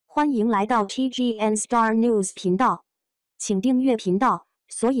欢迎来到 TGN Star News 频道，请订阅频道，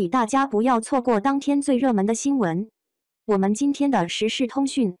所以大家不要错过当天最热门的新闻。我们今天的时事通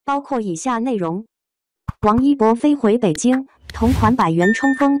讯包括以下内容：王一博飞回北京，同款百元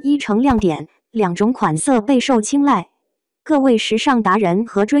冲锋衣成亮点，两种款色备受青睐。各位时尚达人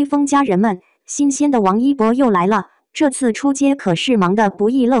和追风家人们，新鲜的王一博又来了，这次出街可是忙得不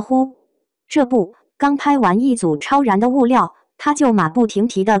亦乐乎。这不，刚拍完一组超燃的物料，他就马不停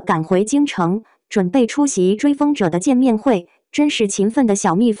蹄地赶回京城，准备出席追风者的见面会，真是勤奋的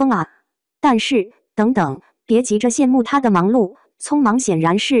小蜜蜂啊！但是，等等，别急着羡慕他的忙碌，匆忙显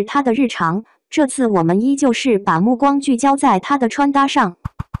然是他的日常。这次我们依旧是把目光聚焦在他的穿搭上。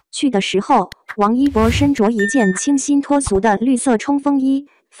去的时候，王一博身着一件清新脱俗的绿色冲锋衣，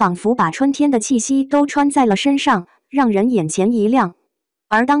仿佛把春天的气息都穿在了身上，让人眼前一亮。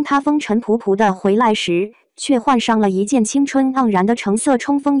而当他风尘仆仆地回来时，却换上了一件青春盎然的橙色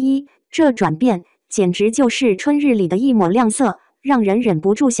冲锋衣，这转变简直就是春日里的一抹亮色，让人忍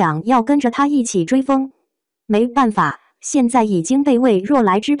不住想要跟着他一起追风。没办法，现在已经被魏若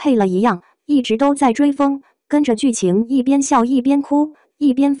来支配了一样，一直都在追风，跟着剧情一边笑一边哭，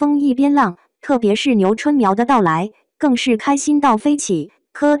一边疯一边浪。特别是牛春苗的到来，更是开心到飞起，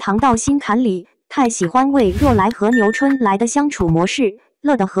磕糖到心坎里。太喜欢魏若来和牛春来的相处模式，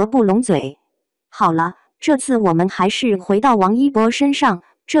乐得合不拢嘴。好了，这次我们还是回到王一博身上。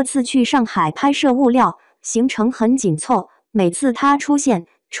这次去上海拍摄物料，行程很紧凑，每次他出现，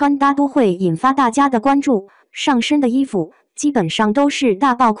穿搭都会引发大家的关注。上身的衣服基本上都是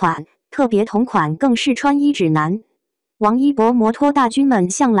大爆款，特别同款更是穿衣指南。王一博摩托大军们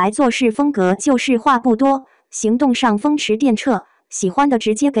向来做事风格就是话不多，行动上风驰电掣，喜欢的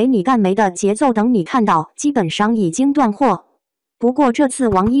直接给你干，没的节奏等你看到，基本上已经断货。不过这次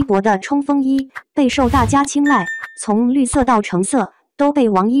王一博的冲锋衣备受大家青睐，从绿色到橙色都被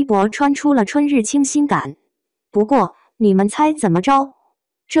王一博穿出了春日清新感。不过你们猜怎么着？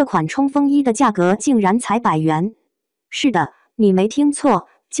这款冲锋衣的价格竟然才100元。是的，你没听错，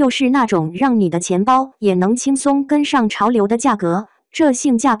就是那种让你的钱包也能轻松跟上潮流的价格。这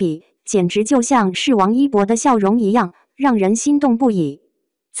性价比简直就像是王一博的笑容一样，让人心动不已。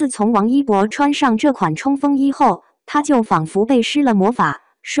自从王一博穿上这款冲锋衣后，他就仿佛被施了魔法，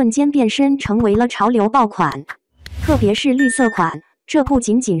瞬间变身成为了潮流爆款。特别是绿色款，这不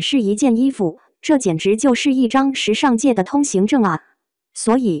仅仅是一件衣服，这简直就是一张时尚界的通行证啊！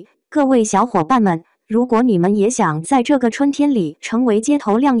所以，各位小伙伴们，如果你们也想在这个春天里成为街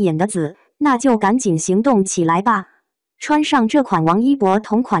头亮眼的子，那就赶紧行动起来吧！穿上这款王一博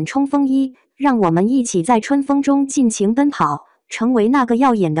同款冲锋衣，让我们一起在春风中尽情奔跑，成为那个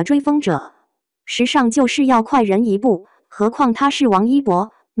耀眼的追风者。时尚就是要快人一步，何况他是王一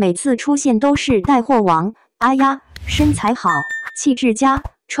博，每次出现都是带货王。哎呀，身材好，气质佳，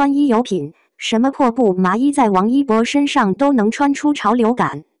穿衣有品，什么破布麻衣在王一博身上都能穿出潮流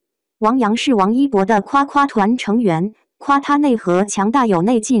感。王阳是王一博的夸夸团成员，夸他内核强大有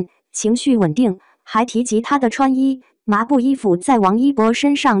内劲，情绪稳定，还提及他的穿衣，麻布衣服在王一博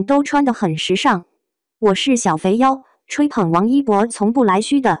身上都穿得很时尚。我是小肥妖，吹捧王一博从不来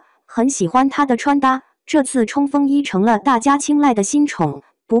虚的。很喜欢他的穿搭，这次冲锋衣成了大家青睐的新宠。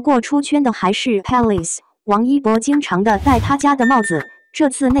不过出圈的还是 Palace， 王一博经常的戴他家的帽子，这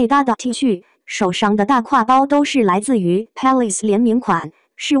次内搭的 T 恤、手上的大挎包都是来自于 Palace 联名款。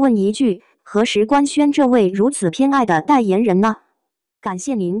试问一句，何时官宣这位如此偏爱的代言人呢？感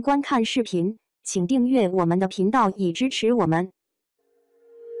谢您观看视频，请订阅我们的频道以支持我们。